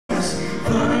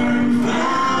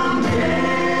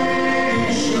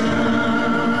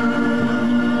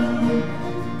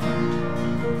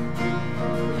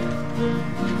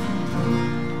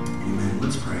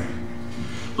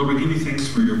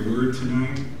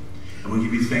And we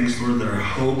give you thanks, Lord, that our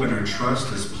hope and our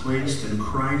trust is placed in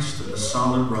Christ, the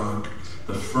solid rock,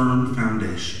 the firm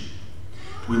foundation.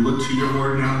 We look to your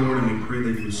word now, Lord, and we pray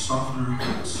that you would soften our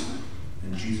hearts.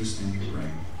 In Jesus' name we pray.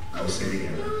 We say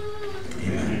together,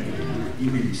 amen.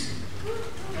 You may be seated.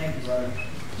 Thank you, brother.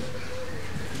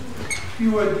 If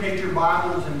you would take your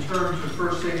Bibles and turn to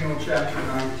 1 Samuel chapter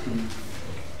 19.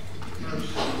 1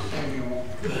 Samuel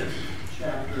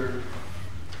chapter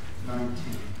 19.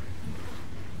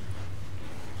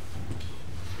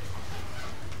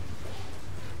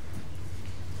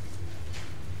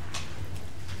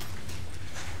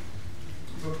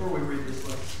 Before we read this,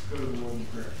 let's go to the Lord in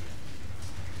prayer.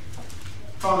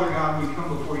 Father God, we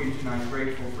come before you tonight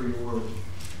grateful for your word.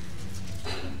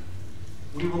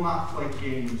 We will not play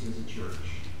games as a church.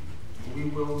 We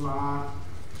will not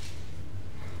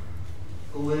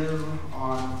live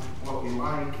on what we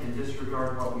like and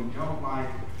disregard what we don't like.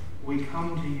 We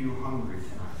come to you hungry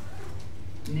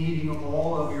tonight, needing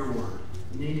all of your word,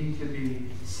 needing to be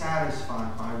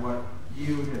satisfied by what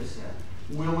you have said,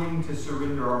 willing to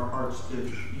surrender our hearts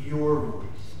to your voice.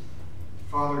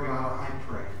 Father God, I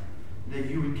pray that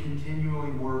you would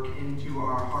continually work into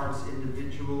our hearts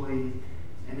individually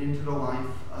and into the life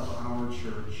of our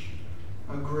church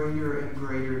a greater and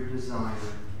greater desire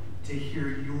to hear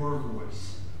your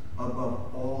voice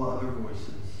above all other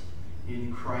voices.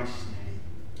 In Christ's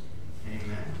name,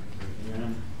 amen.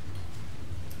 Amen.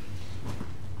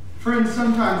 Friends,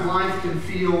 sometimes life can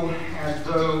feel as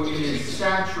though it is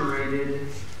saturated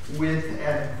with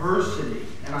adversity.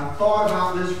 And I thought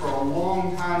about this for a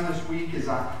long time this week as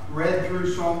I read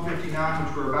through Psalm 59,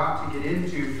 which we're about to get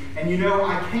into. And you know,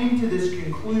 I came to this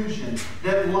conclusion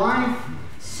that life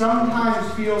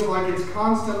sometimes feels like it's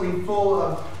constantly full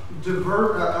of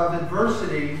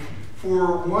adversity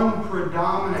for one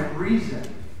predominant reason.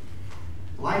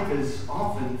 Life is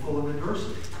often full of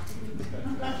adversity.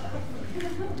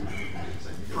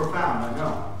 Profound, I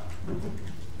know.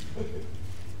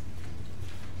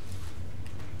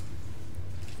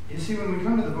 You see, when we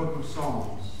come to the book of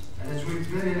Psalms, and as we've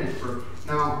been in it for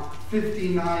now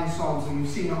 59 Psalms, and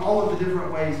we've seen all of the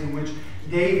different ways in which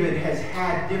David has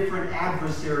had different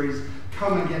adversaries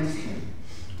come against him,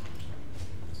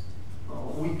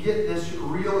 we get this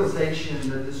realization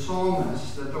that the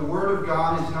psalmist, that the Word of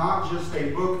God is not just a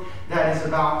book that is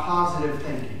about positive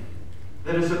thinking,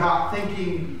 that is about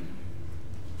thinking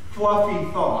fluffy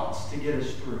thoughts to get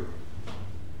us through.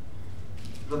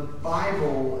 The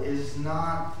Bible is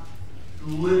not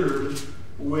littered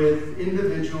with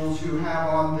individuals who have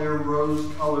on their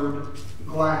rose-colored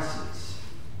glasses.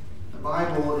 The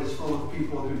Bible is full of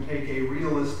people who take a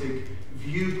realistic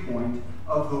viewpoint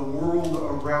of the world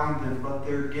around them, but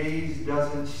their gaze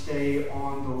doesn't stay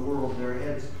on the world. Their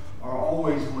heads are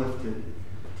always lifted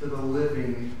to the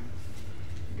living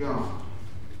God.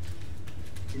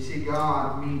 You see,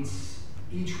 God meets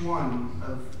meets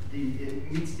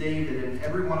David and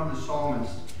every one of the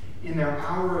psalmists in their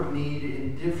hour of need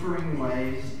in differing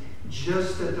ways,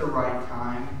 just at the right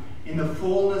time, in the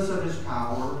fullness of his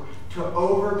power, to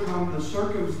overcome the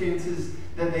circumstances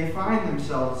that they find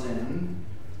themselves in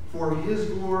for his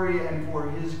glory and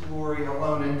for his glory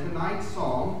alone. And tonight's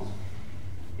psalm,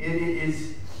 it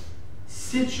is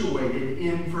situated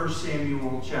in 1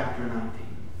 Samuel chapter 19.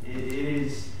 It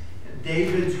is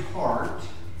David's heart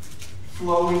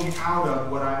flowing out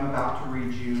of what I'm about to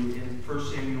read you in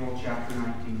 1 Samuel chapter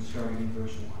 19, starting in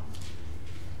verse 1.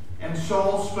 And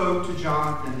Saul spoke to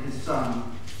Jonathan, his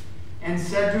son, and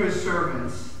said to his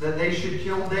servants that they should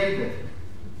kill David.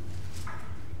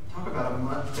 Talk about a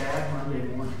bad Monday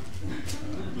morning.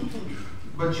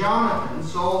 But Jonathan,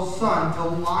 Saul's son,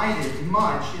 delighted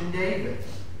much in David.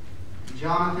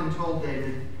 Jonathan told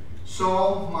David,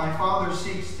 Saul, my father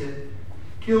seeks to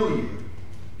kill you.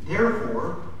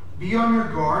 Therefore, be on your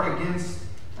guard in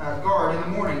the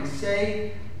morning.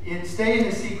 Stay in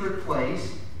a secret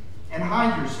place and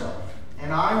hide yourself.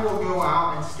 And I will go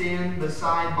out and stand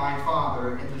beside my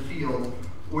father in the field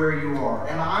where you are.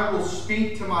 And I will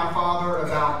speak to my father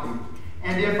about you.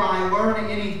 And if I learn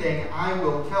anything, I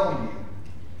will tell you.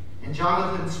 And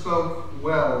Jonathan spoke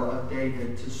well of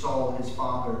David to Saul his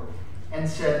father, and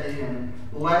said to him,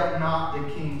 let not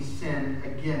the king sin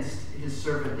against his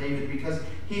servant David, because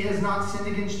he has not sinned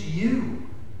against you,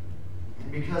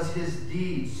 and because his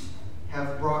deeds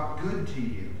have brought good to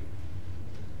you.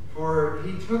 For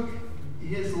he took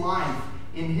his life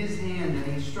in his hand,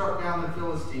 and he struck down the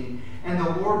Philistine, and the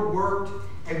Lord worked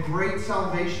a great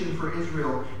salvation for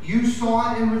Israel. You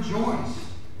saw it and rejoiced.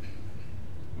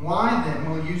 Why then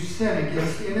will you sin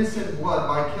against innocent blood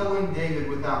by killing David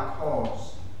without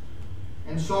cause?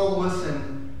 And Saul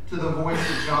listened to the voice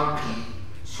of Jonathan.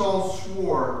 Saul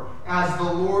swore, "As the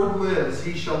Lord lives,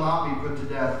 he shall not be put to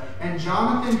death." And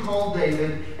Jonathan called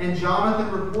David, and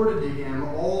Jonathan reported to him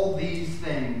all these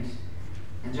things.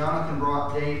 And Jonathan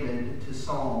brought David to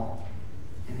Saul,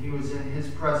 and he was in his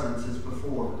presence as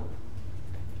before.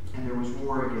 And there was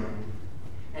war again.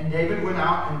 And David went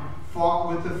out and fought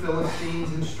with the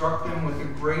Philistines and struck them with a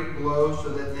great blow so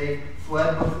that they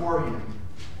fled before him.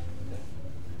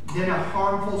 Then a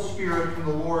harmful spirit from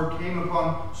the Lord came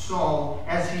upon Saul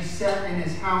as he sat in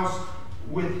his house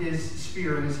with his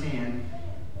spear in his hand.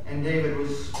 And David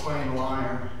was playing a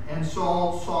lyre. And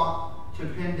Saul sought to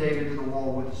pin David to the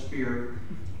wall with a spear,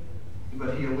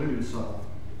 but he eluded Saul,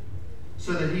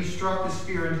 so that he struck the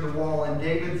spear into the wall, and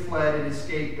David fled and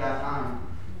escaped that night.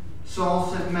 Saul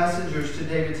sent messengers to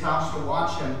David's house to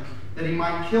watch him, that he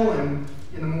might kill him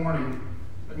in the morning.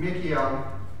 But Michal,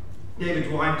 David's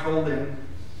wife, told him,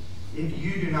 "If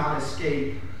you do not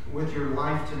escape with your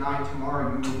life tonight,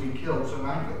 tomorrow you will be killed." So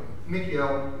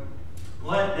Michal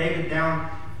let David down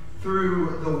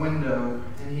through the window,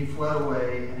 and he fled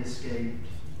away and escaped.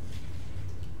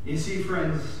 You see,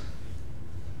 friends,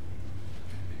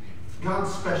 God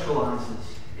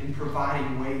specializes in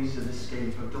providing ways of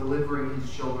escape, of delivering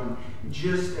his children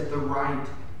just at the right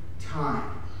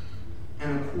time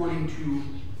and according to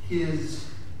his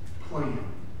plan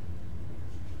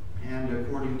and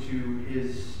according to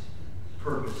his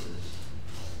purposes.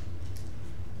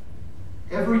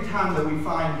 Every time that we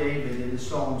find David in the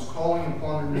Psalms calling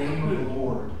upon the name of the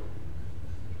Lord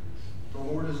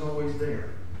is always there.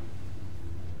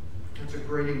 It's a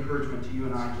great encouragement to you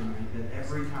and I tonight, that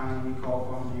every time we call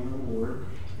upon the name of the Lord,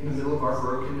 in the middle of our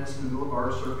brokenness, in the middle of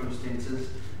our circumstances,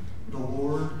 the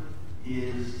Lord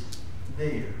is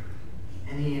there.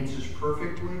 And he answers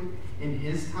perfectly in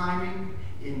his timing,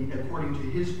 according to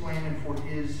his plan and for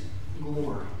his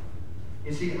glory.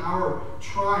 You see, our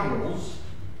trials,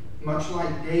 much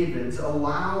like David's,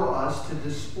 allow us to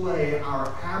display our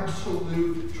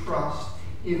absolute trust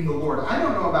in the Lord. I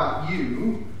don't know about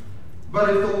you, but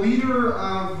if the leader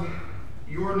of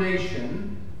your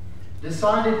nation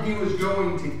decided he was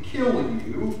going to kill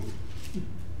you,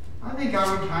 I think I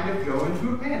would kind of go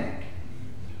into a panic.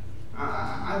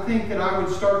 I think that I would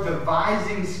start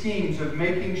devising schemes of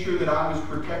making sure that I was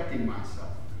protecting myself.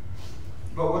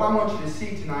 But what I want you to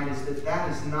see tonight is that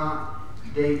that is not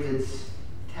David's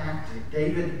tactic.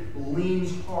 David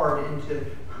leans hard into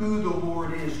who the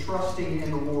Lord is, trusting in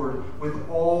the Lord with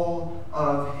all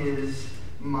of his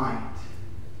might.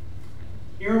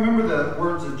 You remember the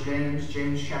words of James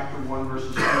chapter 1,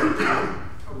 verses 2 and 3.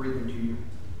 I'll read them to you.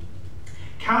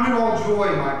 "Count it all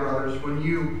joy, my brothers, when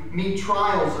you meet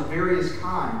trials of various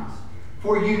kinds,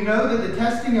 for you know that the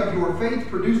testing of your faith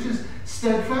produces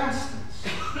steadfastness."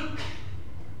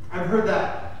 I've heard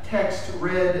that text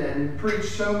read and preached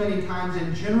so many times,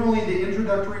 and generally the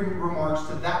introductory remarks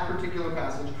to that particular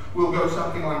passage will go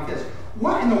something like this.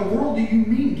 What in the world do you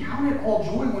mean, count it all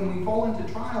joy when we fall into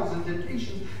trials and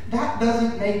temptations? That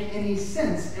doesn't make any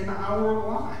sense in our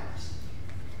lives.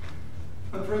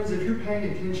 But friends, if you're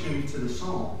paying attention to the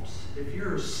Psalms, if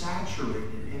you're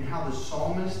saturated in how the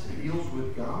psalmist deals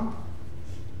with God,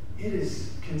 it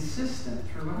is consistent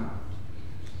throughout.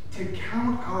 To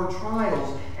count our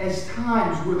trials as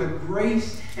times where the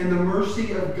grace and the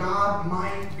mercy of God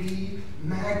might be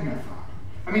magnified.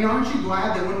 I mean, aren't you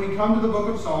glad that when we come to the book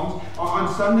of Psalms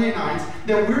on Sunday nights,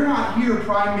 that we're not here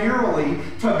primarily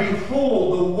to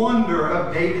behold the wonder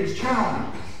of David's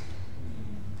challenges?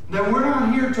 That we're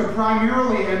not here to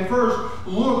primarily and first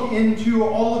look into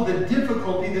all of the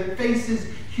difficulty that faces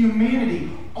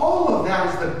humanity. All of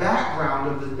that is the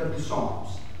background of the Psalms.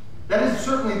 That is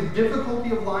certainly the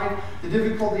difficulty of life, the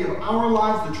difficulty of our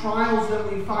lives, the trials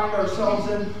that we find ourselves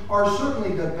in are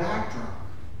certainly the backdrop.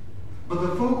 But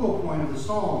the focal point of the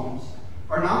Psalms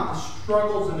are not the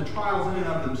struggles and the trials in and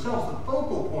of themselves. The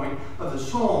focal point of the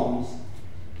Psalms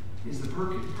is the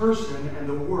person and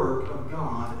the work of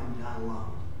God and God alone.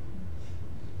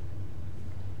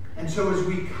 And so as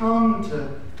we come to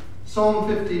Psalm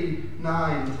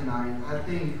 59 tonight, I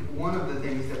think one of the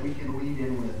things that we can lead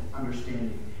in with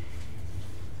understanding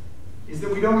is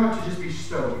that we don't have to just be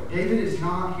stoic. David is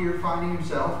not here finding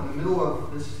himself in the middle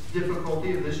of this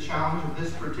difficulty, of this challenge, of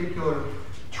this particular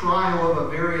trial of a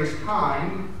various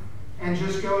kind, and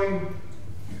just going,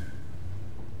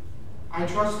 I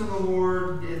trust in the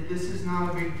Lord, this is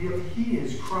not a big deal. He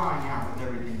is crying out with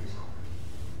everything in his heart.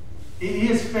 He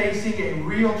is facing a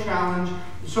real challenge.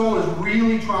 Saul is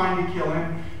really trying to kill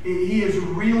him. He is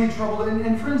really troubled.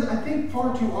 And friends, I think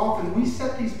far too often we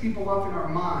set these people up in our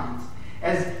minds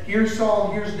As here's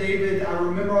Saul, here's David. I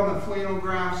remember on the flannel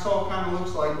graph, Saul kind of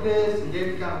looks like this, and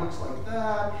David kind of looks like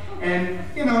that. And,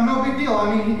 no big deal.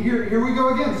 I mean, here we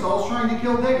go again. Saul's trying to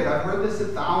kill David. I've heard this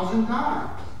 1,000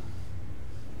 times.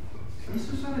 This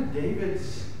is one of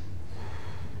David's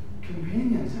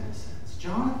companions, in a sense.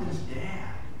 Jonathan's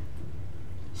dad.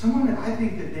 Someone that I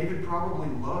think that David probably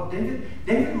loved.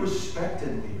 David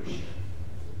respected leadership.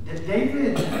 That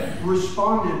David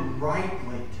responded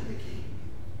rightly to the king.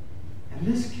 And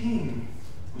this king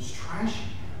was trashing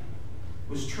him,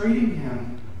 was treating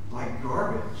him like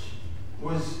garbage,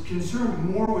 was concerned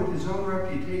more with his own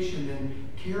reputation than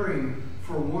caring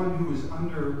for one who was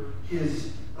under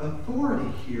his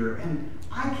authority here. And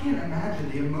I can't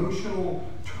imagine the emotional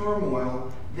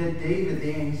turmoil that David,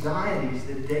 the anxieties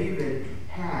that David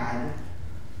had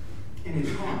in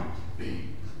his heart.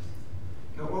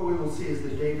 Now, what we will see is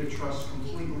that David trusts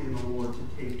completely in the Lord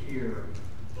to take care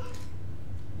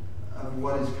of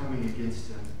what is coming against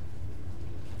him.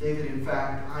 David, in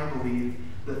fact, I believe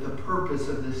that the purpose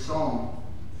of this psalm,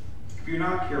 if you're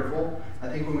not careful, I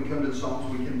think when we come to the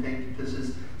Psalms, we can think that this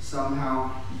is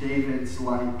somehow David's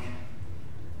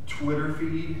Twitter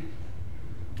feed,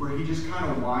 where he just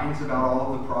kind of whines about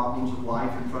all of the problems of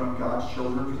life in front of God's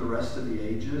children for the rest of the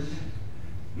ages.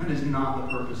 And that is not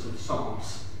the purpose of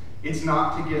Psalms. It's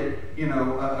not to get,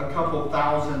 a couple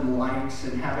thousand likes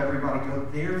and have everybody go,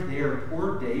 there,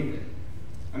 poor David.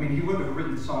 I mean, he wouldn't have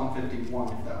written Psalm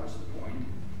 51 if that was the point.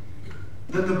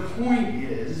 The point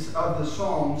is of the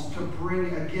Psalms to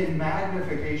bring, again,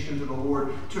 magnification to the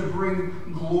Lord, to bring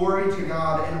glory to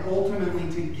God, and ultimately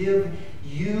to give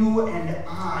you and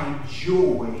I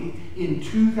joy in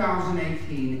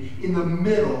 2018 in the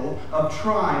middle of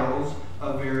trials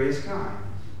of various kinds.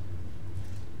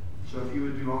 So if you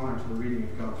would do honor to the reading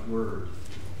of God's Word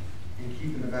and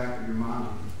keep in the back of your mind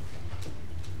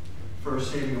 1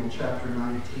 Samuel chapter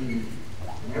 19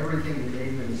 and everything that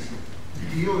David is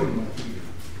dealing with here,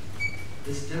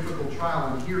 this difficult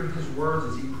trial, and hear his words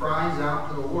as he cries out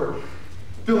to the Lord.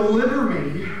 Deliver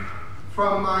me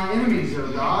from my enemies,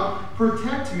 O God.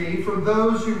 Protect me from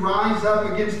those who rise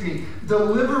up against me.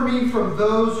 Deliver me from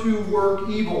those who work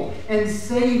evil, and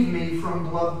save me from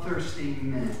bloodthirsty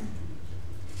men.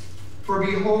 For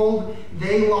behold,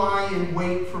 they lie in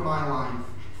wait for my life.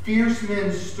 Fierce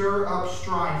men stir up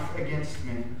strife against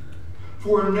me.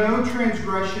 For no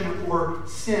transgression or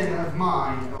sin of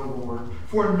mine, O Lord,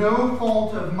 for no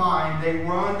fault of mine they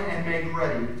run and make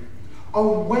ready.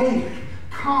 Awake,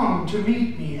 come to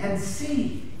meet me, and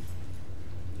see.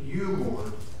 You,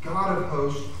 Lord, God of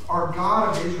hosts, are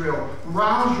God of Israel.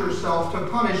 Rouse yourself to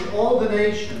punish all the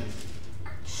nations.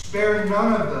 Spare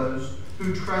none of those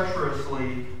who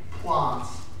treacherously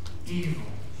plots evil.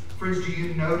 Friends, do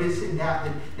you notice in that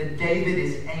David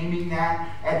is aiming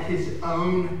that at his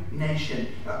own nation?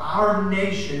 Our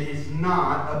nation is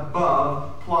not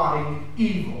above plotting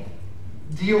evil.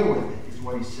 Deal with it, is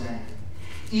what he's saying.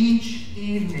 Each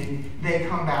evening they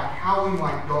come back howling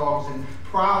like dogs and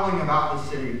prowling about the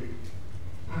city.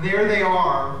 There they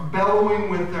are, bellowing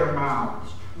with their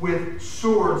mouths, with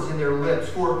swords in their lips.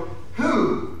 For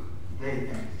who, they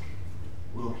think,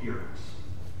 will hear us?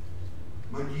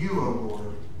 But you, O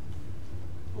Lord,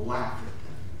 laugh at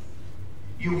them.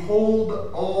 You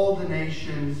hold all the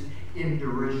nations in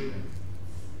derision.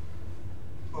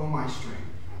 O my strength,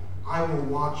 I will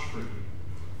watch for you.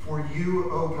 For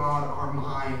you, O God, are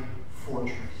my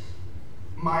fortress.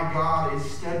 My God is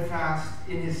steadfast.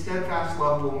 In his steadfast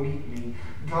love will meet me.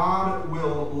 God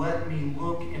will let me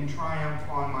look in triumph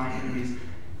on my enemies.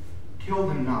 Kill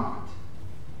them not,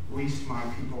 lest my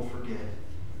people forget.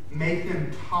 Make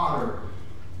them totter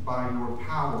by your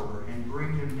power and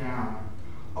bring them down.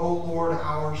 O Lord,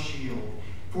 our shield.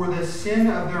 For the sin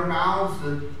of their mouths,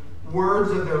 the words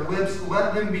of their lips,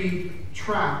 let them be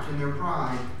trapped in their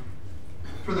pride.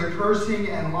 For the cursing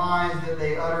and lies that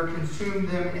they utter, consume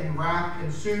them in wrath,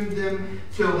 consume them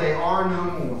till they are no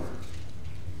more,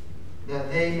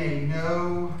 that they may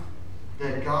know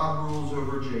that God rules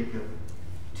over Jacob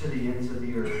to the ends of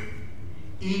the earth.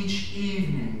 Each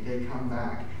evening they come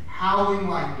back, howling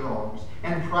like dogs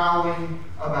and prowling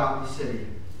about the city.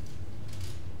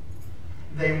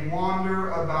 They wander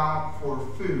about for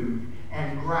food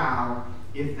and growl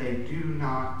if they do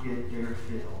not get their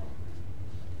fill.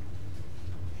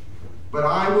 But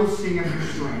I will sing of your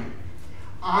strength.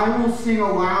 I will sing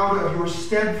aloud of your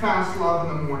steadfast love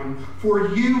in the morning.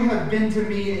 For you have been to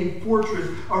me a fortress,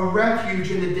 a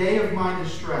refuge in the day of my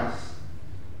distress.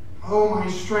 O my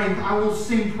strength, I will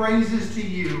sing praises to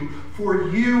you. For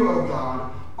you, O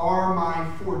God, are my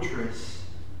fortress,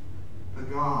 the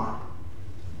God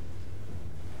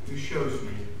who shows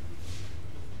me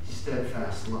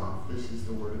steadfast love. This is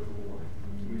the word of the Lord.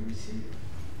 We receive it.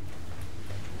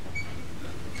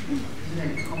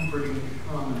 Isn't it comforting to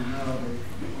come and know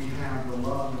that we have the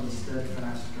love of the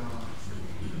steadfast God?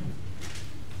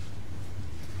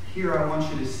 Here I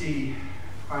want you to see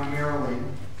primarily,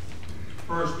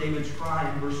 first, David's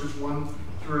cry in verses 1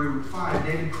 through 5.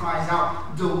 David cries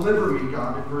out, "Deliver me,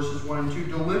 God," in verses 1 and 2.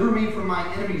 "Deliver me from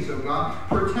my enemies, O God.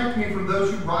 Protect me from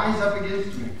those who rise up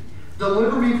against me.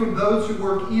 Deliver me from those who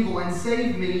work evil, and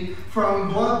save me from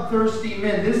bloodthirsty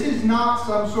men." This is not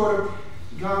some sort of,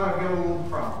 God, I've got a little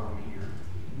problem here.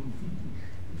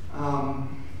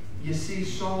 You see,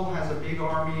 Saul has a big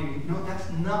army, and no, that's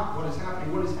not what is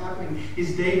happening. What is happening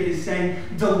is David is saying,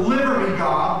 "Deliver me,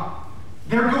 God.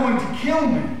 They're going to kill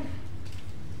me."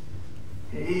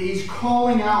 He's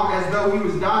calling out as though he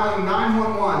was dialing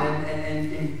 911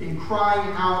 and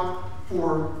crying out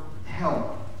for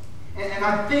help. And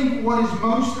I think what is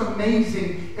most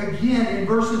amazing, again, in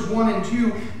verses 1 and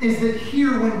 2, is that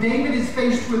here, when David is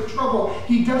faced with trouble,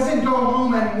 he doesn't go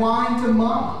home and whine to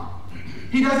mama.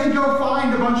 He doesn't go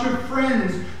find a bunch of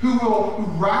friends who will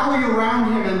rally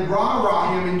around him and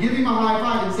rah-rah him and give him a high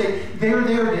five and say, "There,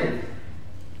 David."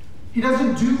 He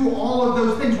doesn't do all of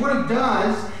those things. What he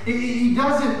does, he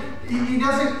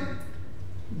doesn't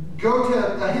go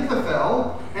to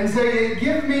Ahithophel and say,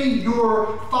 "Give me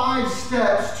your 5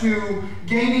 steps to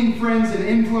gaining friends and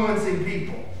influencing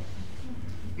people."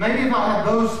 Maybe if I had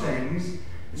those things,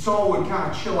 Saul would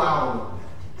kind of chill out a little bit.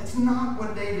 That's not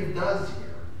what David does here.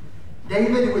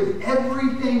 David, with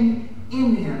everything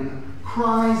in him,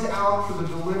 cries out for the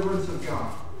deliverance of God.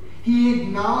 He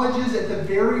acknowledges at the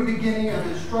very beginning of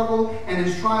his struggle and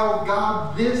his trial,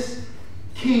 "God, this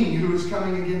king who is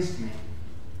coming against me,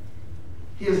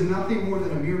 he is nothing more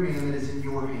than a mere man that is in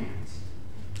your hands."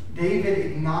 David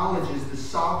acknowledges the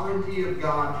sovereignty of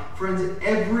God. Friends,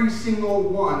 every single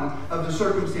one of the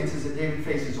circumstances that David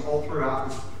faces all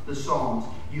throughout the Psalms,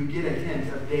 you get a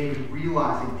hint of David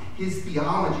realizing his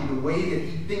theology, the way that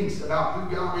he thinks about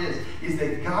who God is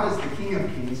that God is the King of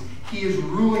Kings. He is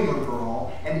ruling over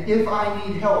all. And if I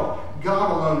need help,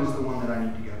 God alone is the one that I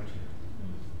need to go to.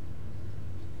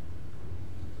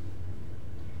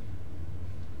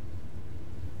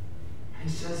 He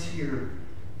says here,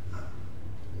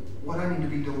 what I need to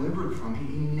be delivered from.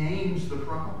 He names the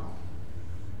problem.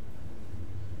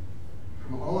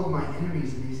 From all of my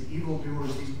enemies and these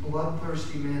evildoers, these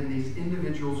bloodthirsty men, these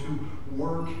individuals who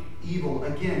work evil.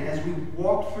 Again, as we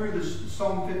walked through this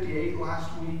Psalm 58 last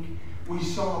week, we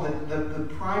saw that the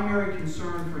primary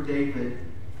concern for David,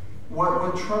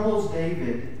 what troubles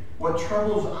David, what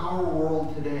troubles our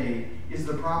world today, is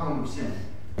the problem of sin.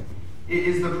 It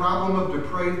is the problem of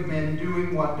depraved men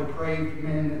doing what depraved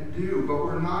men do. But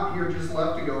we're not here just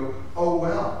left to go, "Oh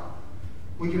well."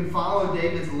 We can follow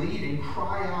David's lead and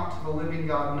cry out to the living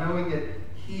God, knowing that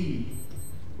He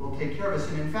will take care of us.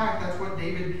 And in fact, that's what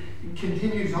David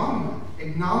continues on with,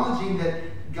 acknowledging that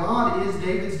God is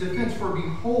David's defense. "For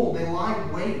behold, they lie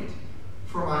wait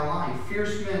for my life.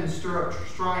 Fierce men stir up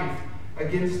strife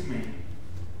against me.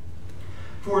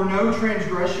 For no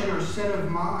transgression or sin of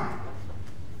mine,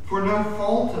 for no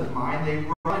fault of mine, they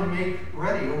run and make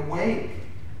ready. Awake,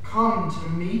 come to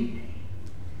meet me."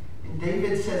 And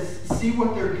David says, "See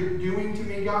what they're doing to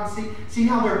me, God? See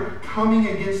how they're coming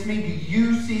against me? Do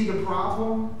you see the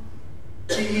problem?"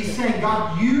 He's saying,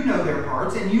 "God, you know their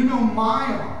hearts and you know my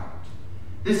heart.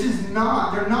 This is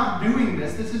not, they're not doing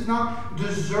this. This is not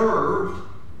deserved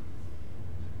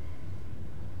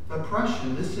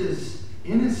oppression. This is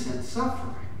innocent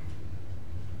suffering."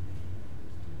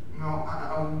 Now,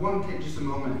 I want to take just a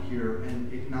moment here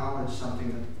and acknowledge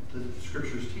something that the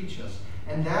Scriptures teach us.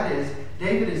 And that is,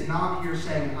 David is not here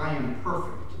saying, "I am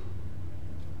perfect."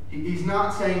 He's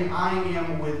not saying, "I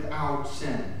am without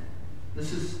sin."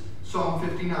 This is Psalm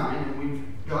 59, and we've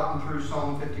gotten through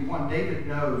Psalm 51. David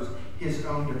knows his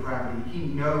own depravity. He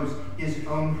knows his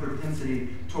own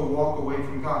propensity to walk away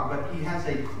from God. But he has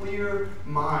a clear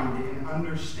mind and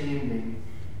understanding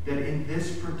that in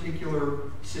this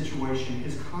particular situation,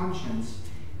 his conscience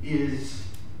is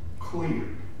clear.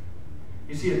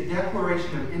 You see, a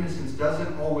declaration of innocence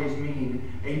doesn't always mean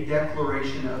a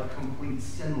declaration of complete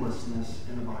sinlessness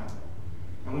in the Bible.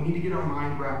 And we need to get our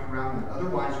mind wrapped around that.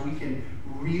 Otherwise, we can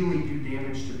really do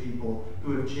damage to people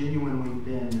who have genuinely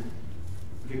been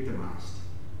victimized.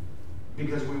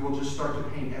 Because we will just start to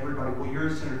paint everybody, "Well, you're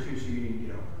a sinner too, so you need to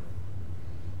get over it."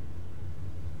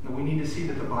 Now, we need to see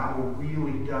that the Bible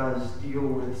really does deal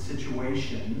with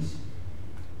situations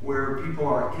where people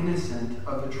are innocent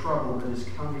of the trouble that is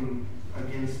coming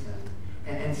against them.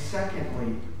 And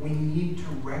secondly, we need to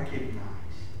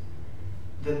recognize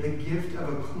that the gift of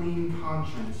a clean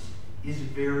conscience is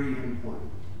very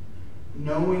important.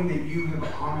 Knowing that you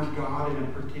have honored God in a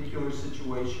particular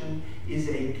situation is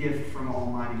a gift from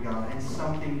Almighty God and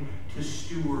something to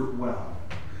steward well,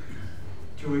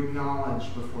 to acknowledge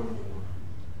before the Lord.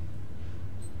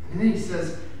 And then he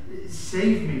says,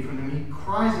 save me from them. He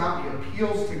cries out, he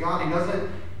appeals to God.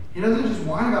 He doesn't just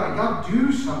whine about it. God,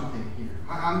 do something here.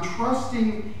 I'm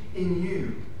trusting in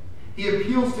you. He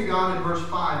appeals to God in verse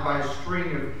 5 by a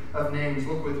string of names.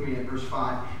 Look with me at verse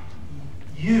 5.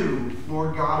 You,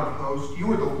 Lord God of hosts,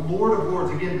 you are the Lord of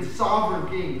lords. Again, the sovereign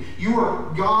king. You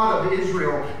are God of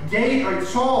Israel.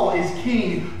 Saul is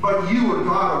king, but you are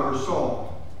God over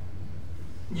Saul.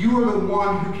 You are the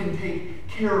one who can take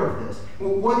care of this.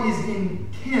 Well, what is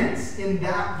intense in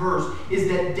that verse is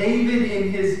that David,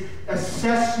 in his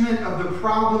assessment of the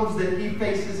problems that he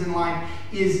faces in life,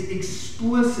 is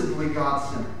explicitly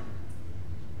God-centered.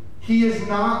 He is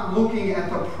not looking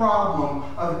at the problem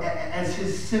as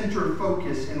his center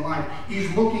focus in life. He's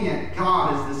looking at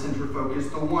God as the center focus,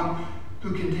 the one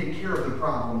who can take care of the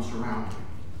problems around him.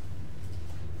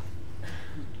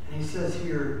 And he says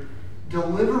here,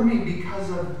 deliver me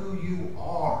because of who you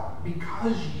are,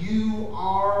 because you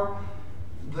are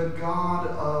the God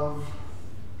of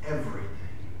everything.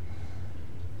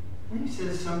 When he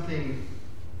says something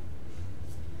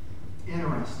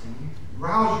interesting,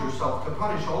 rouse yourself to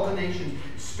punish all the nations,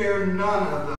 spare none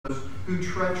of those who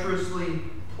treacherously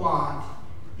plot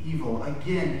evil.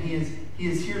 Again, he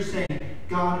is here saying,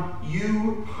 God,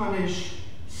 you punish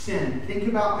sin. Think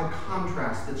about the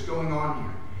contrast that's going on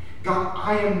here. God,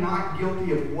 I am not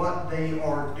guilty of what they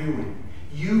are doing.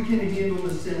 You can handle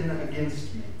the sin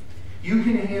against me. You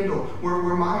can handle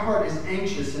where my heart is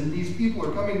anxious and these people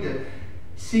are coming to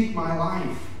seek my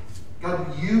life.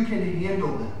 God, you can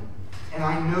handle them. And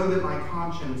I know that my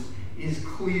conscience is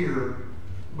clear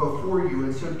before you.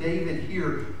 And so David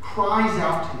here cries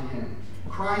out to him,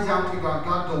 cries out to God,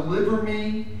 God, deliver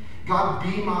me. God,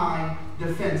 be my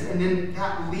defense. And then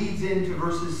that leads into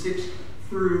verses 6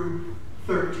 through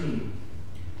 13.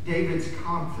 David's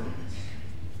confidence.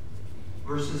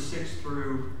 Verses 6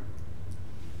 through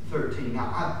 13.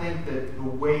 Now, I think that the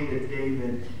way that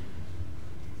David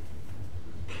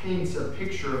paints a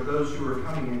picture of those who are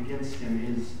coming against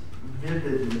him is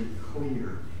vividly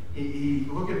clear.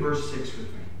 Look at verse 6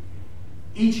 with me.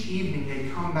 Each evening they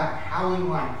come back howling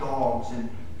like dogs and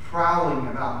prowling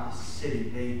about the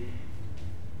city.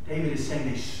 David is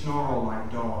saying they snarl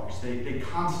like dogs. They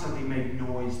constantly make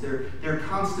noise. They're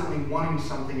constantly wanting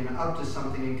something and up to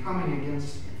something and coming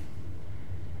against me.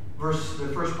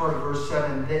 The first part of verse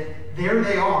 7, there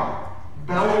they are,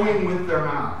 bellowing with their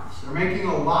mouths. They're making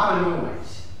a lot of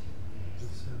noise.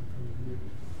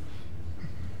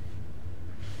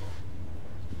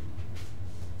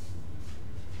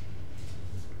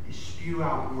 Spew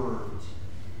out words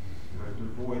that are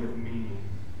devoid of meaning.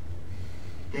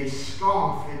 They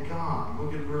scoff at God.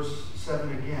 Look at verse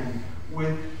 7 again.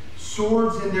 With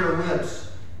swords in their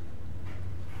lips,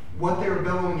 what they're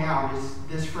bellowing out is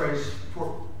this phrase,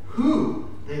 for who,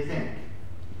 they think,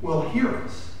 will hear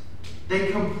us.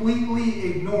 They completely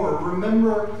ignore.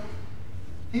 Remember,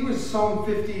 I think it was Psalm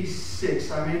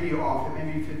 56, I may be off, it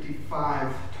may be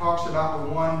 55, talks about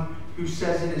the one who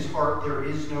says in his heart there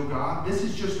is no God. This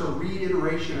is just a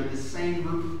reiteration of the same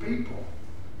group of people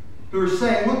who are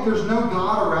saying, look, there's no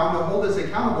God around to hold us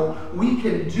accountable. We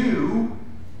can do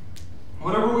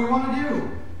whatever we want to do.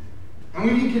 And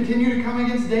we can continue to come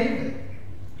against David.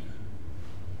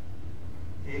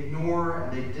 They ignore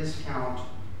and they discount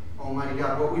Almighty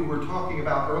God. What we were talking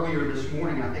about earlier this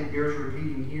morning, I think bears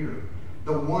repeating here.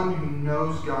 The one who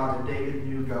knows God, and David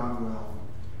knew God well.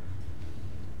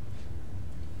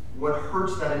 What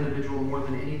hurts that individual more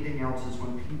than anything else is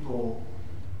when people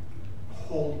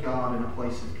hold God in a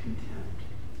place of contempt.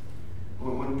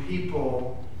 When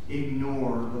people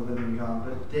ignore the living God.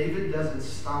 But David doesn't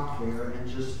stop there and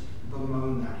just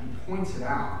bemoan that. He points it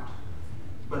out.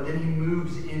 But then he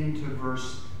moves into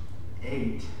verse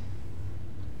 8.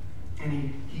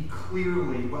 And he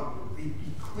clearly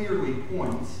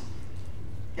points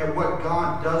at what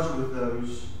God does with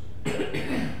those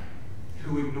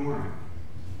who ignore him.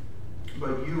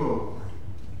 But you, O Lord,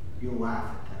 you'll laugh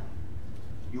at them.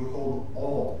 You'll hold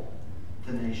all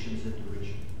the nations in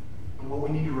derision. And what we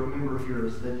need to remember here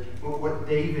is that what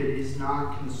David is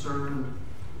not concerned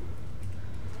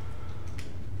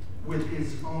with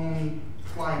his own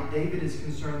plight. David is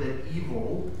concerned that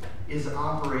evil is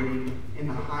operating in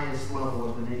the highest level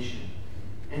of the nation.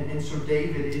 And so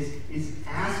David is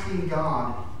asking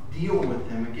God, deal with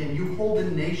them. Again, you hold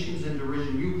the nations in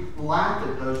derision. You laugh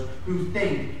at those who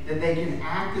think that they can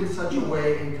act in such a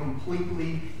way and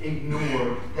completely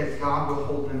ignore that God will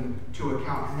hold them to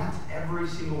account. And that's every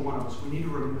single one of us. We need to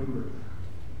remember that.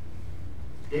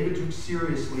 David took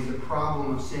seriously the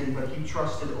problem of sin, but he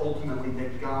trusted ultimately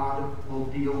that God will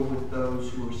deal with those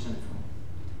who are sinful.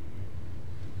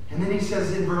 And then he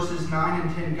says in verses 9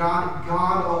 and 10,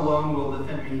 God alone will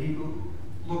defend me.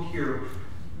 Look here,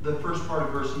 the first part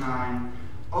of verse 9.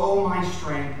 O my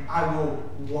strength, I will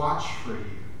watch for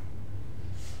you.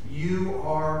 You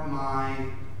are my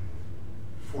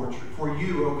fortress. For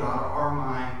you, O God, are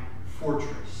my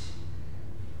fortress.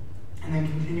 And then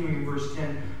continuing in verse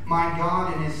 10, my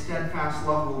God in his steadfast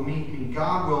love will meet me.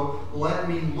 God will let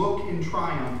me look in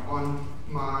triumph on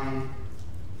my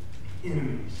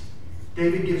enemies.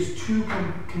 David gives two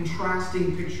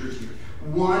contrasting pictures here.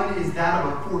 One is that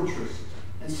of a fortress.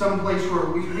 In some place where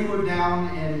we were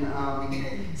down in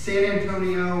San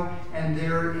Antonio, and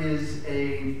there is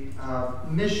a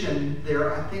mission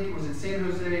there. I think it was in San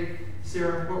Jose.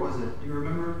 Sarah, what was it? Do you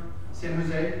remember? San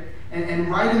Jose? And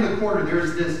right in the corner,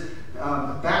 there's this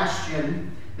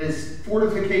bastion, this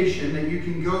fortification that you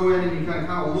can go in and you kind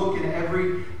of look in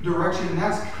every direction. And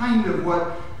that's kind of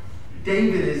what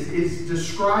David is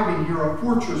describing here, a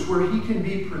fortress where he can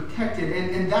be protected.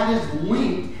 And that is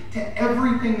linked to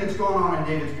everything that's going on in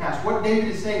David's past. What David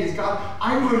is saying is, God,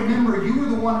 I remember you were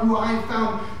the one who I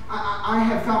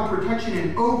have found protection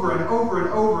in over and over and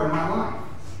over in my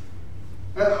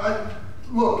life.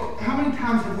 Look, how many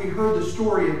times have we heard the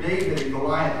story of David and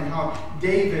Goliath and how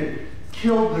David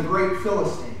killed the great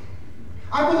Philistine?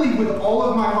 I believe with all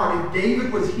of my heart, if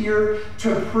David was here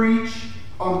to preach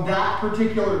on that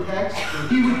particular text,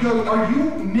 he would go, are you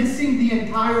missing the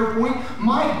entire point?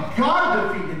 My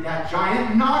God defeated that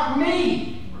giant, not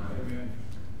me. Amen.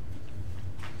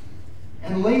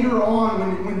 And later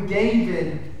on, when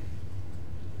David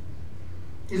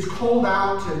is called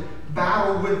out to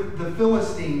battle with the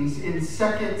Philistines in 2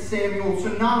 Samuel,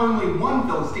 so not only one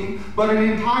Philistine, but an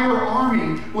entire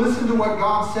army, listen to what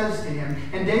God says to him.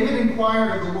 And David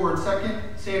inquired of the Lord, 2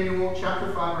 Samuel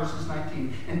chapter 5, verses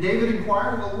 19. And David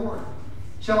inquired of the Lord,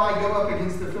 shall I go up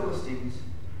against the Philistines?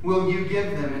 Will you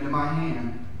give them into my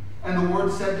hand? And the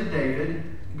Lord said to David,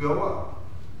 go up,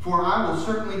 for I will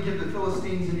certainly give the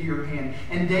Philistines into your hand.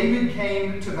 And David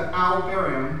came to Baal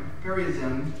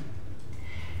Perazim,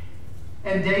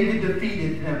 and David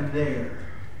defeated them there.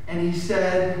 And he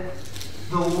said,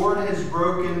 the Lord has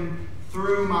broken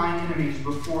through my enemies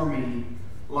before me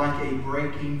like a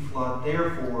breaking flood.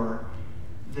 Therefore,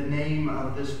 the name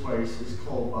of this place is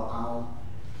called Baal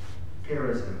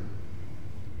Perazim.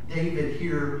 David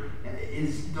here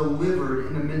is delivered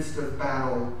in the midst of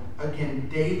battle. Again,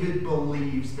 David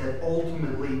believes that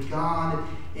ultimately God,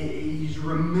 he's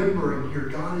remembering here,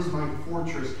 God is my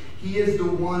fortress. He is the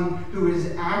one who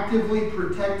has actively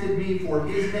protected me for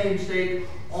his name's sake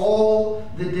all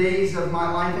the days of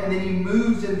my life. And then he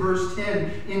moves in verse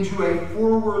 10 into a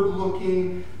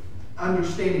forward-looking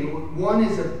understanding. One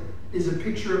is a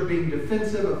picture of being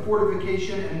defensive, of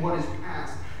fortification, and what is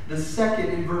past. The second,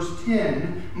 in verse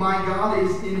 10, my God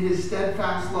is in his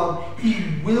steadfast love. He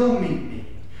will meet me.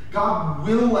 God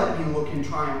will let me look in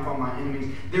triumph on my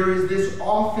enemies. There is this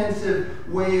offensive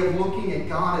way of looking at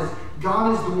God as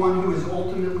God is the one who is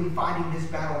ultimately fighting this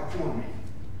battle for me.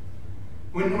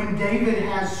 When David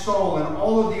has Saul and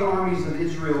all of the armies of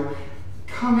Israel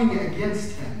coming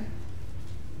against him,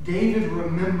 David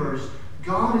remembers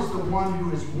God is the one who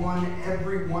has won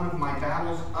every one of my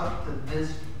battles up to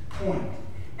this point.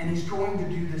 And he's going to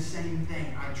do the same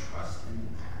thing. I trust him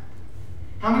in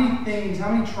that. How many things,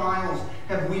 how many trials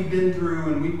have we been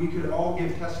through, and we could all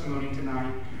give testimony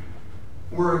tonight,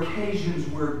 were occasions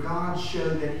where God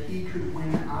showed that he could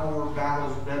win our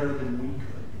battles better than we could.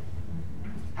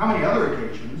 How many other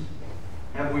occasions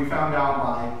have we found out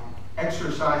by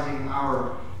exercising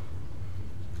our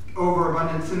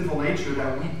overabundant sinful nature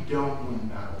that we don't win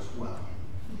battles well?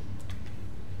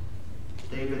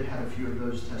 David had a few of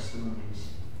those testimonies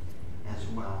as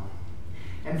well.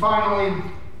 And finally,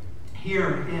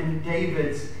 here in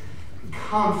David's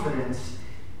confidence,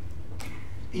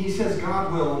 he says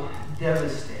God will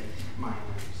devastate my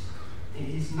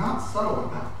enemies. He's not subtle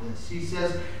about this. He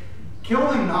says, kill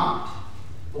them not,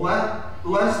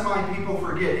 lest my people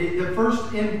forget. The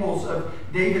first impulse of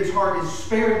David's heart is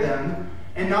spare them,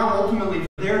 and not ultimately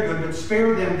for their good, but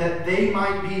spare them that they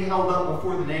might be held up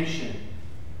before the nation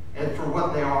and for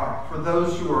what they are, for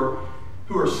those who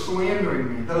are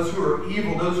slandering me, those who are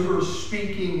evil, those who are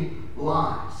speaking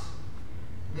lies.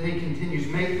 Then he continues,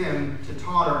 make them to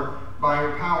totter by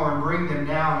your power and bring them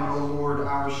down, O Lord,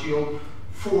 our shield.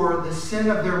 For the sin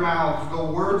of their mouths, the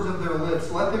words of their lips,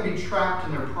 let them be trapped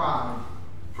in their pride,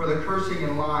 for the cursing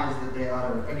and lies that they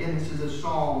utter. Again, this is a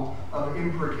psalm of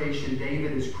imprecation.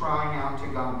 David is crying out to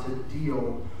God to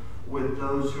deal with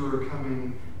those who are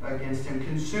coming against him.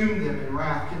 Consume them in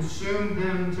wrath. Consume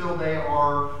them till they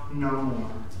are no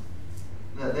more,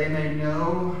 that they may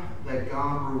know that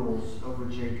God rules over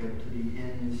Jacob to the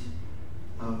ends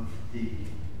of the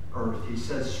earth. He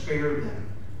says, spare them,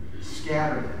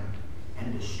 scatter them,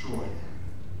 and destroy them.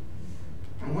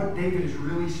 And what David is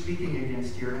really speaking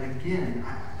against here, and again,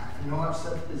 I know I've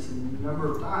said this a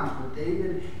number of times, but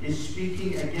David is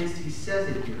speaking against, he says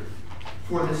it here,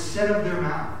 for the sin of their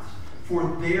mouths,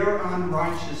 for their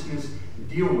unrighteousness,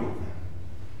 deal with them.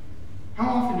 How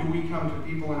often do we come to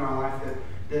people in our life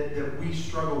that we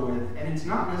struggle with, and it's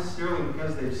not necessarily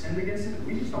because they've sinned against it,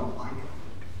 we just don't like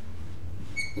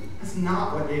it. That's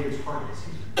not what David's heart is.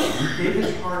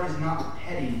 David's heart is not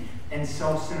petty and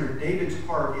self-centered. David's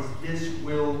heart is, this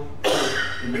will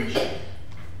hurt the nation.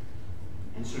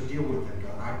 And so deal with them,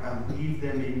 God. I leave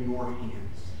them in your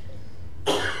hands.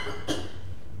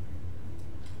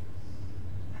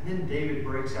 And then David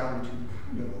breaks out into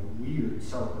kind of a weird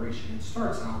celebration. It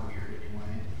starts out weird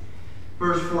anyway.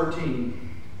 Verse 14.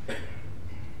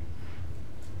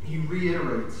 He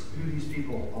reiterates who these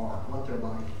people are, what they're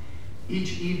like.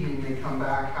 Each evening they come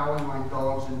back howling like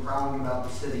dogs and prowling about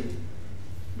the city.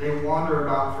 They wander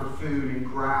about for food and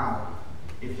growl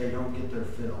if they don't get their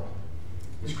fill.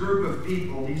 This group of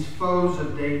people, these foes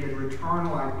of David, return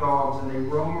like dogs and they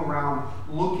roam around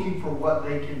looking for what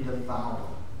they can devour.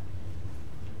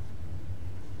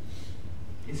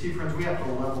 You see, friends, we have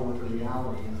to level with the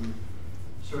reality, and I'm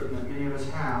certain that many of us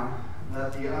have,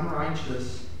 that the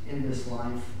unrighteous in this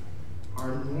life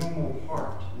are a normal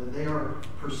part, that they are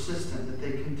persistent, that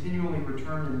they continually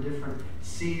return in different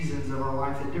seasons of our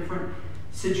life, at different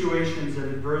situations of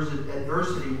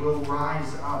adversity will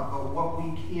rise up. But what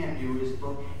we can't do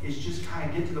is just kind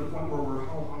of get to the point where we're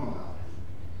hung about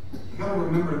it. We've got to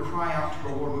remember to cry out to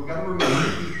the Lord. We've got to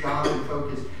remember to keep God in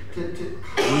focus, to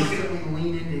constantly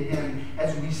lean into Him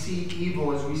as we see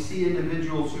evil, as we see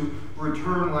individuals who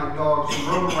return like dogs, who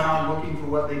roam around looking for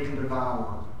what they can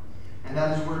devour. And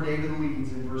that is where David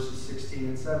leads in verses 16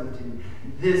 and 17.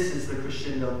 This is the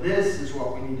crescendo. This is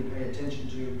what we need to pay attention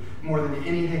to more than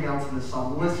anything else in the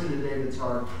psalm. Listen to David's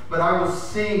heart. But I will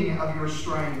sing of your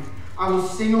strength. I will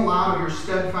sing aloud of your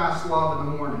steadfast love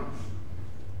in the morning.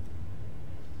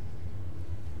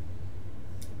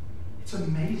 It's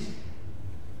amazing.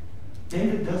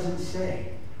 David doesn't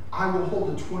say, I will hold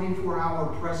a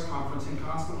 24-hour press conference and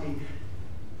constantly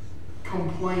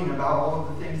complain about all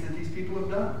of the things that these people have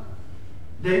done.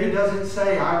 David doesn't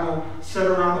say, I will sit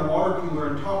around the water cooler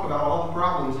and talk about all the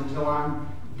problems until I'm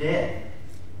dead.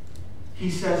 He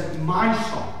says, my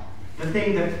song, the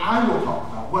thing that I will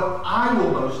talk about, what I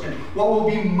will boast in, what will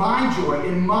be my joy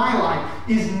in my life,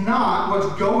 is not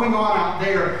what's going on out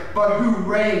there, but who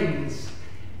reigns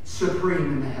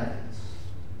supreme in the heavens.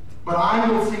 But I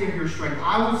will sing of your strength.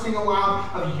 I will sing aloud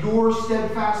of your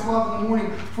steadfast love in the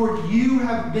morning, for you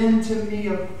have been to me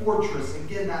a fortress.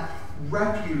 Again, that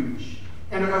refuge.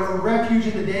 And a refuge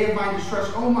in the day of my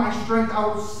distress. Oh, my strength, I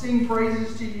will sing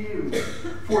praises to you.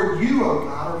 For you, O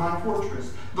God, are my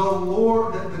fortress. The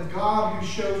Lord, the God who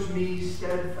shows me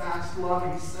steadfast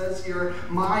love. He says here,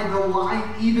 my delight,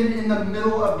 even in the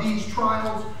middle of these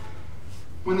trials,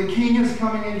 when the king is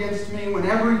coming against me, when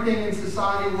everything in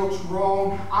society looks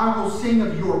wrong, I will sing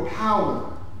of your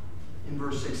power. In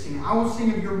verse 16, I will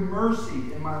sing of your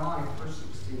mercy in my life. Verse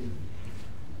 16.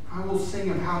 I will sing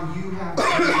of how you have been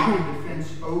my defense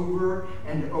over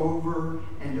and over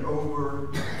and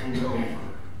over and over.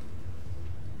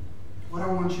 What I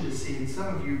want you to see, and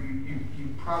some of you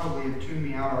probably have tuned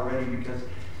me out already because,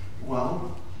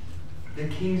 well, the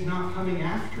king's not coming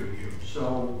after you.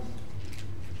 So,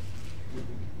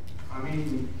 I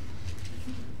mean,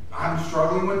 I'm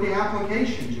struggling with the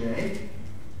application, Jay.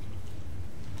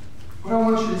 What I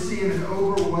want you to see in an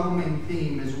overwhelming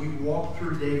theme as we walk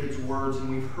through David's words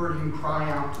and we've heard him cry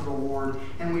out to the Lord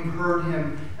and we've heard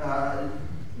him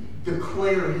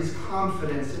declare his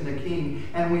confidence in the king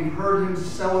and we've heard him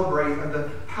celebrate the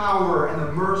power and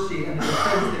the mercy and the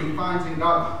defense that he finds in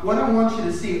God. What I want you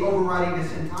to see overriding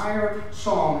this entire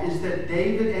psalm is that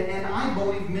David, and I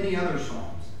believe many other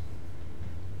psalms,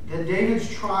 that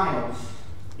David's trials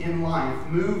in life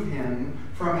move him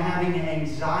from having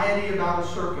anxiety about a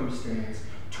circumstance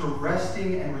to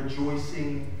resting and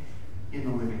rejoicing in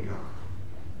the living God.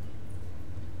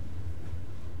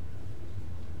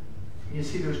 You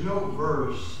see, there's no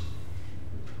verse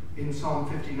in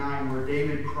Psalm 59 where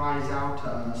David cries out to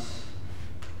us,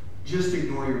 just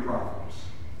ignore your problems.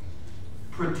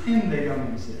 pretend they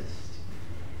don't exist.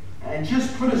 And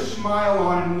just put a smile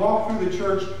on and walk through the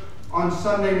church on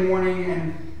Sunday morning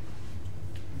and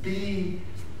be,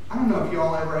 I don't know if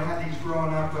y'all ever had these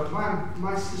growing up, but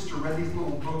my sister read these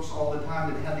little books all the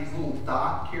time that had these little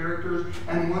dot characters,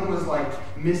 and one was like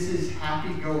Mrs.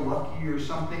 Happy-Go-Lucky or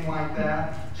something like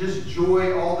that. Just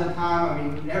joy all the time. I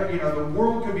mean, the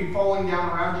world could be falling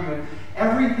down around you, and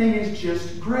everything is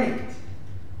just great.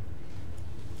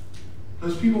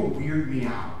 Those people weird me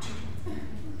out.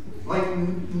 Like,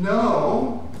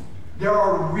 no, there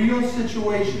are real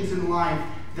situations in life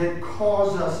that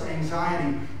cause us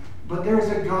anxiety. But there is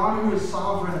a God who is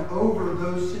sovereign over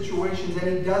those situations,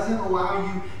 and He doesn't allow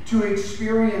you to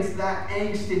experience that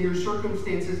angst in your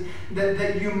circumstances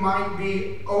that you might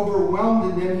be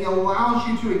overwhelmed in them. He allows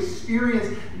you to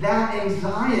experience that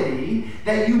anxiety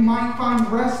that you might find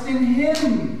rest in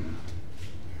Him.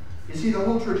 You see, the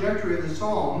whole trajectory of the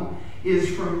psalm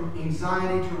is from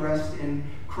anxiety to rest in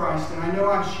Christ. And I know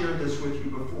I've shared this with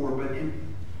you before, but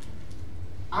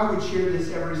I would share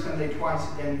this every Sunday twice,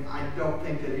 and I don't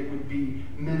think that it would be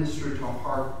ministered to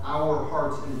our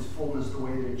hearts in its fullness the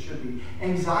way that it should be.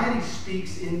 Anxiety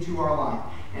speaks into our life,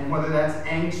 and whether that's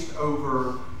angst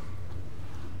over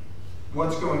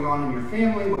what's going on in your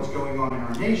family, what's going on in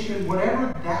our nation,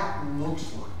 whatever that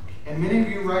looks like. And many of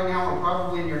you right now are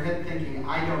probably in your head thinking,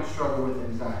 I don't struggle with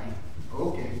anxiety.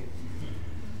 Okay.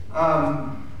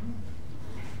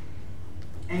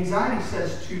 Anxiety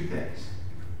says two things.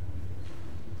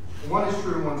 One is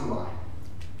true, one's a lie.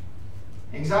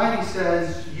 Anxiety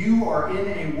says you are in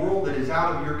a world that is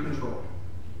out of your control.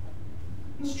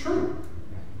 It's true.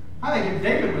 I think if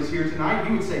David was here tonight,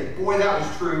 he would say, boy, that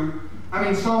was true. I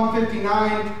mean, Psalm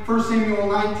 59, 1 Samuel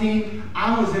 19,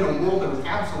 I was in a world that was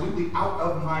absolutely out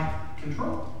of my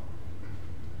control.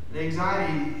 The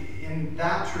anxiety in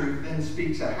that truth then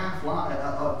speaks a half lie,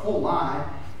 a full lie,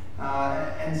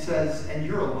 and says, and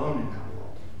you're alone in that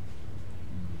world.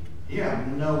 You have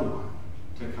no one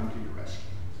to come to your rescue.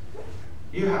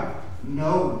 You have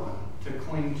no one to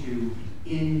cling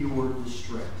to in your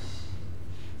distress.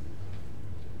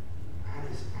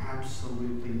 That is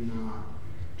absolutely not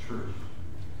true.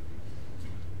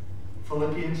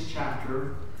 Philippians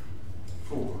chapter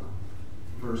 4,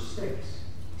 verse 6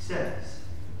 says,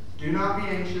 do not be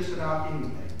anxious about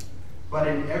anything, but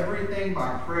in everything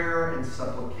by prayer and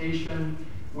supplication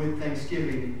with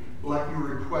thanksgiving, let your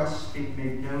requests be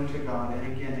made known to God.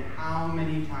 And again, how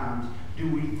many times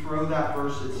do we throw that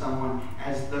verse at someone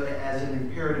as an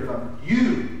imperative of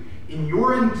you, in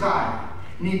your anxiety,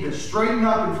 need to straighten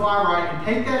up and fly right and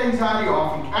take that anxiety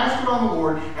off and cast it on the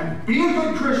Lord and be a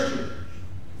good Christian.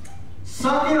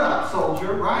 Suck it up,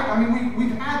 soldier, right? I mean,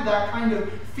 we've had that kind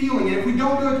of feeling. And if we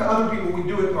don't do it to other people, we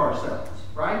do it to ourselves,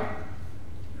 right?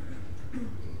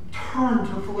 Turn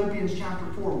to Philippians chapter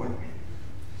 4 with me.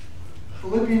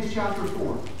 Philippians chapter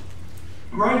 4.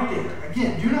 Right there.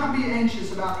 Again, do not be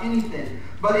anxious about anything,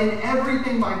 but in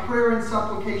everything by prayer and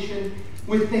supplication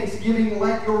with thanksgiving,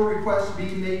 let your requests be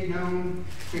made known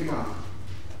to God.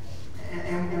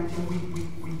 And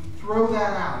we throw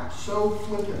that out so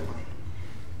flippantly.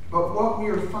 But what we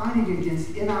are fighting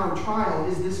against in our trial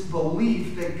is this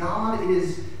belief that God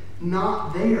is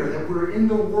not there, that we're in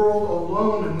the world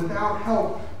alone and without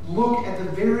help. Look at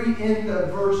the very end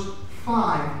of verse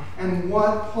 5 and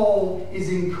what Paul is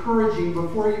encouraging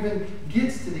before he even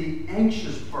gets to the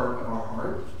anxious part of our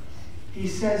heart. He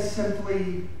says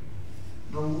simply,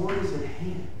 the Lord is at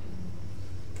hand.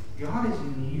 God is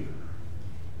near.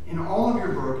 In all of your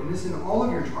brokenness, in all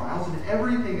of your trials, in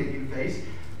everything that you face,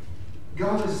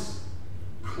 God is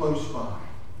close by.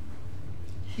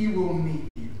 He will meet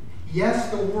you. Yes,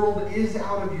 the world is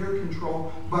out of your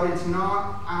control, but it's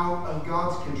not out of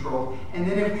God's control. And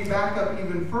then if we back up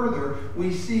even further,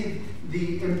 we see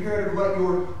the imperative, let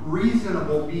your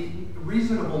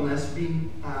reasonableness be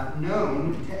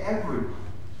known to everyone.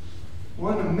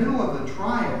 Well, in the middle of the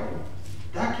trial,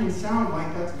 that can sound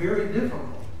like that's very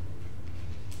difficult.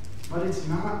 But it's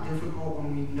not difficult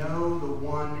when we know the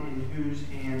one in whose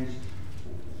hands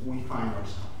we find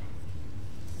ourselves.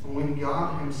 When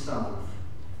God Himself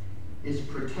is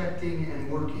protecting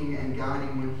and working and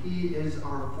guiding, when He is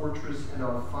our fortress and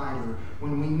our fighter,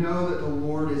 when we know that the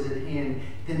Lord is at hand,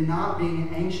 then not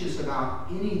being anxious about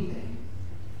anything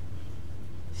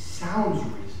sounds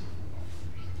reasonable,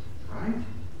 right?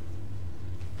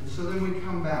 And so then we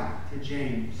come back to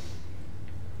James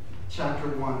chapter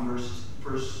 1,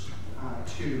 verse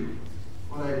 2,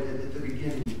 at the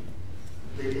beginning.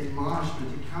 The admonishment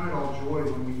to count it all joy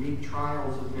when we meet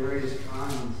trials of various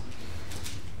kinds.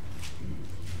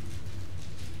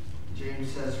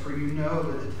 James says, for you know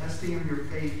that the testing of your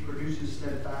faith produces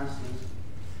steadfastness.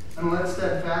 And let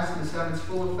steadfastness have its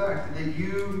full effect, that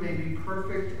you may be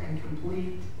perfect and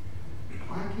complete,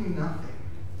 lacking nothing.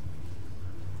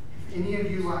 If any of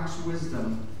you lacks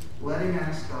wisdom, let him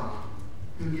ask God,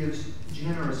 who gives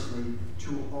generously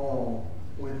to all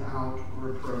without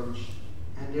reproach,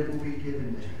 and it will be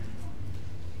given to him.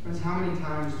 Friends, how many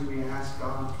times do we ask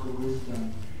God for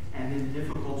wisdom, and then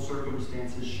difficult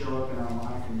circumstances show up in our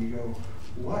life, and you go,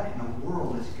 what in the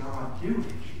world is God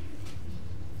doing?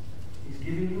 He's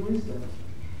giving you wisdom.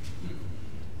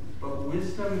 But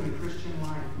wisdom in the Christian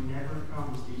life never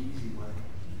comes the easy way.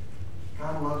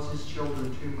 God loves his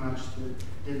children too much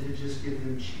to just give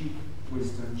them cheap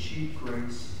wisdom, cheap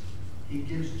grace. He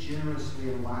gives generously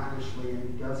and lavishly,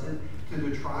 and he does it through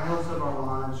the trials of our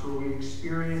lives where we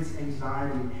experience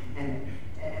anxiety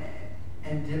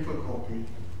and difficulty.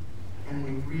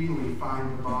 And we really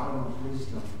find the bottom of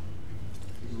wisdom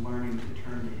is learning to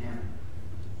turn to him.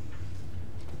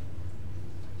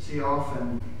 See,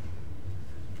 often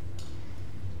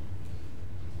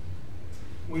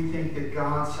we think that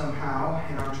God somehow,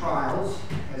 in our trials,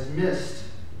 has missed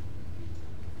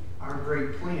our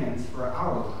great plans for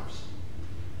our lives.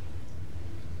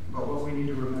 But what we need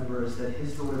to remember is that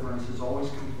his deliverance is always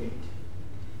complete.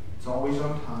 It's always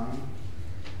on time.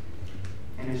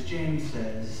 And as James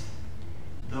says,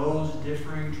 those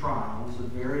differing trials of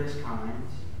various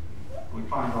kinds, we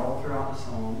find all throughout the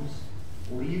Psalms,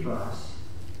 leave us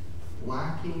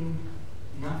lacking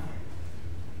nothing.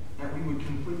 That we would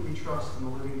completely trust in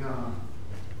the living God.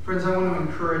 Friends, I want to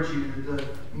encourage you, the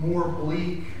more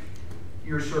bleak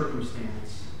your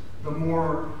circumstance, the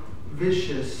more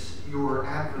vicious your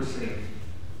adversary,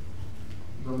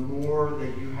 the more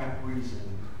that you have reason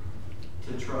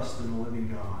to trust in the living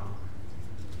God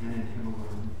and in him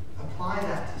alone. Apply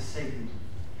that to Satan,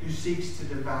 who seeks to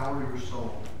devour your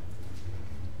soul.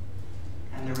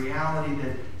 And the reality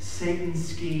that Satan's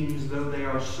schemes, though they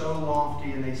are so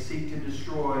lofty and they seek to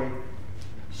destroy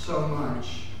so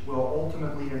much, will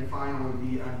ultimately and finally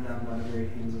be undone by the very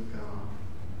hands of God.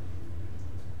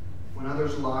 When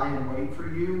others lie in wait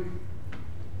for you,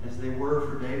 as they were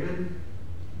for David,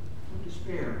 don't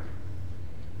despair.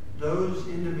 Those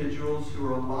individuals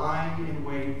who are lying in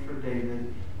wait for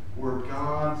David were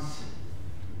God's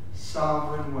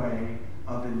sovereign way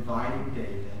of inviting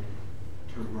David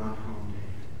to run home to him.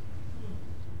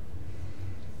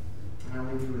 And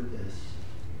I'll leave you with this.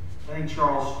 I think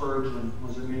Charles Spurgeon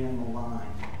was a man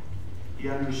maligned. He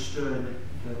understood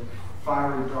the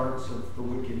fiery darts of the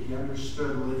wicked. He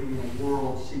understood living in a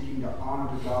world seeking to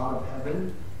honor the God of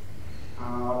heaven,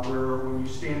 where when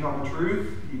you stand on the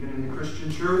truth, even in the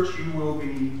Christian church, you will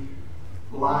be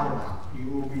lied about. You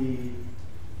will be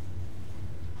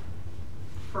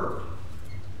hurt.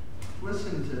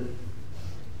 Listen to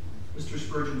Mr.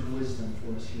 Spurgeon's wisdom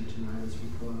for us here tonight as we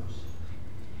close.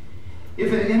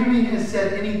 If an enemy has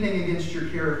said anything against your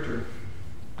character,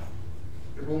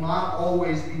 it will not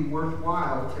always be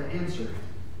worthwhile to answer.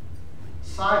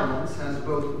 Silence has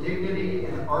both dignity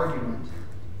and argument,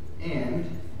 in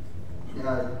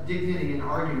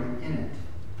it.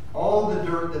 All the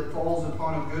dirt that falls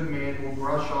upon a good man will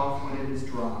brush off when it is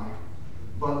dry,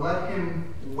 but let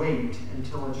him wait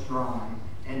until it's dry,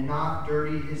 and not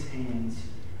dirty his hands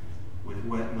with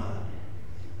wet mud.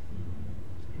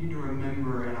 We need to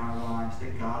remember in our lives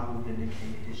that God will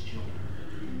vindicate his children.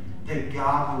 That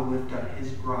God will lift up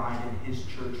his bride and his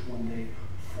church one day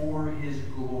for his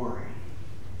glory.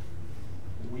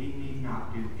 We need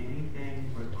not do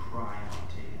anything but cry out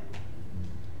to him.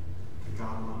 To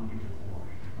God alone be the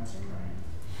glory. Let's pray.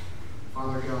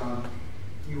 Father God,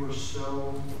 you are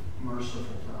so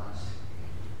merciful to us.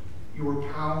 Your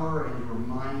power and your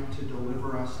might to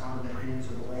deliver us out of the hands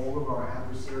of all of our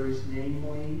adversaries,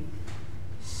 namely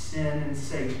sin and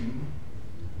Satan,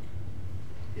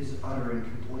 is utter and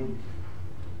complete.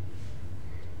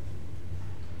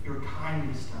 Your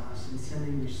kindness to us in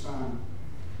sending your Son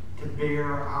to bear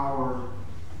our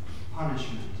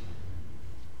punishment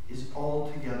is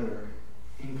altogether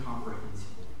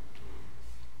incomprehensible.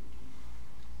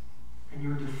 And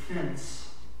your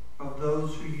defense of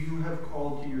those who you have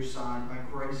called to your side by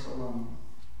grace alone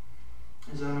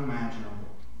is unimaginable.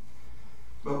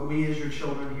 But we as your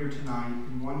children here tonight,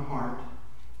 in one heart,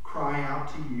 cry out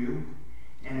to you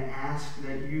and ask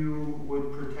that you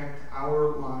would protect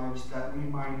our lives, that we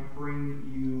might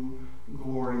bring you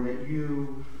glory, that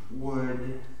you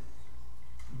would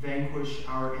vanquish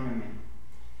our enemy,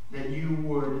 that you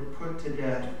would put to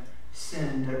death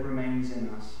sin that remains in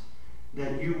us,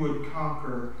 that you would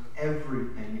conquer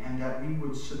everything, and that we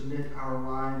would submit our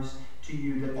lives to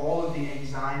you, that all of the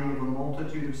anxiety of a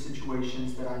multitude of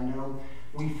situations that I know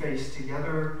we face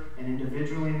together and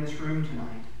individually in this room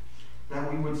tonight,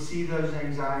 that we would see those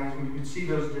anxieties, we would see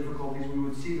those difficulties, we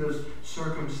would see those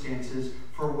circumstances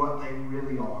for what they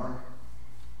really are.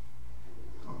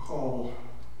 A call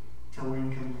to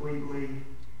lean completely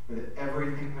with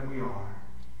everything that we are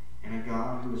in a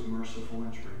God who is merciful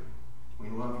and true. We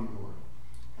love you, Lord.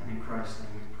 And in Christ's name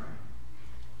we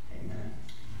pray. Amen.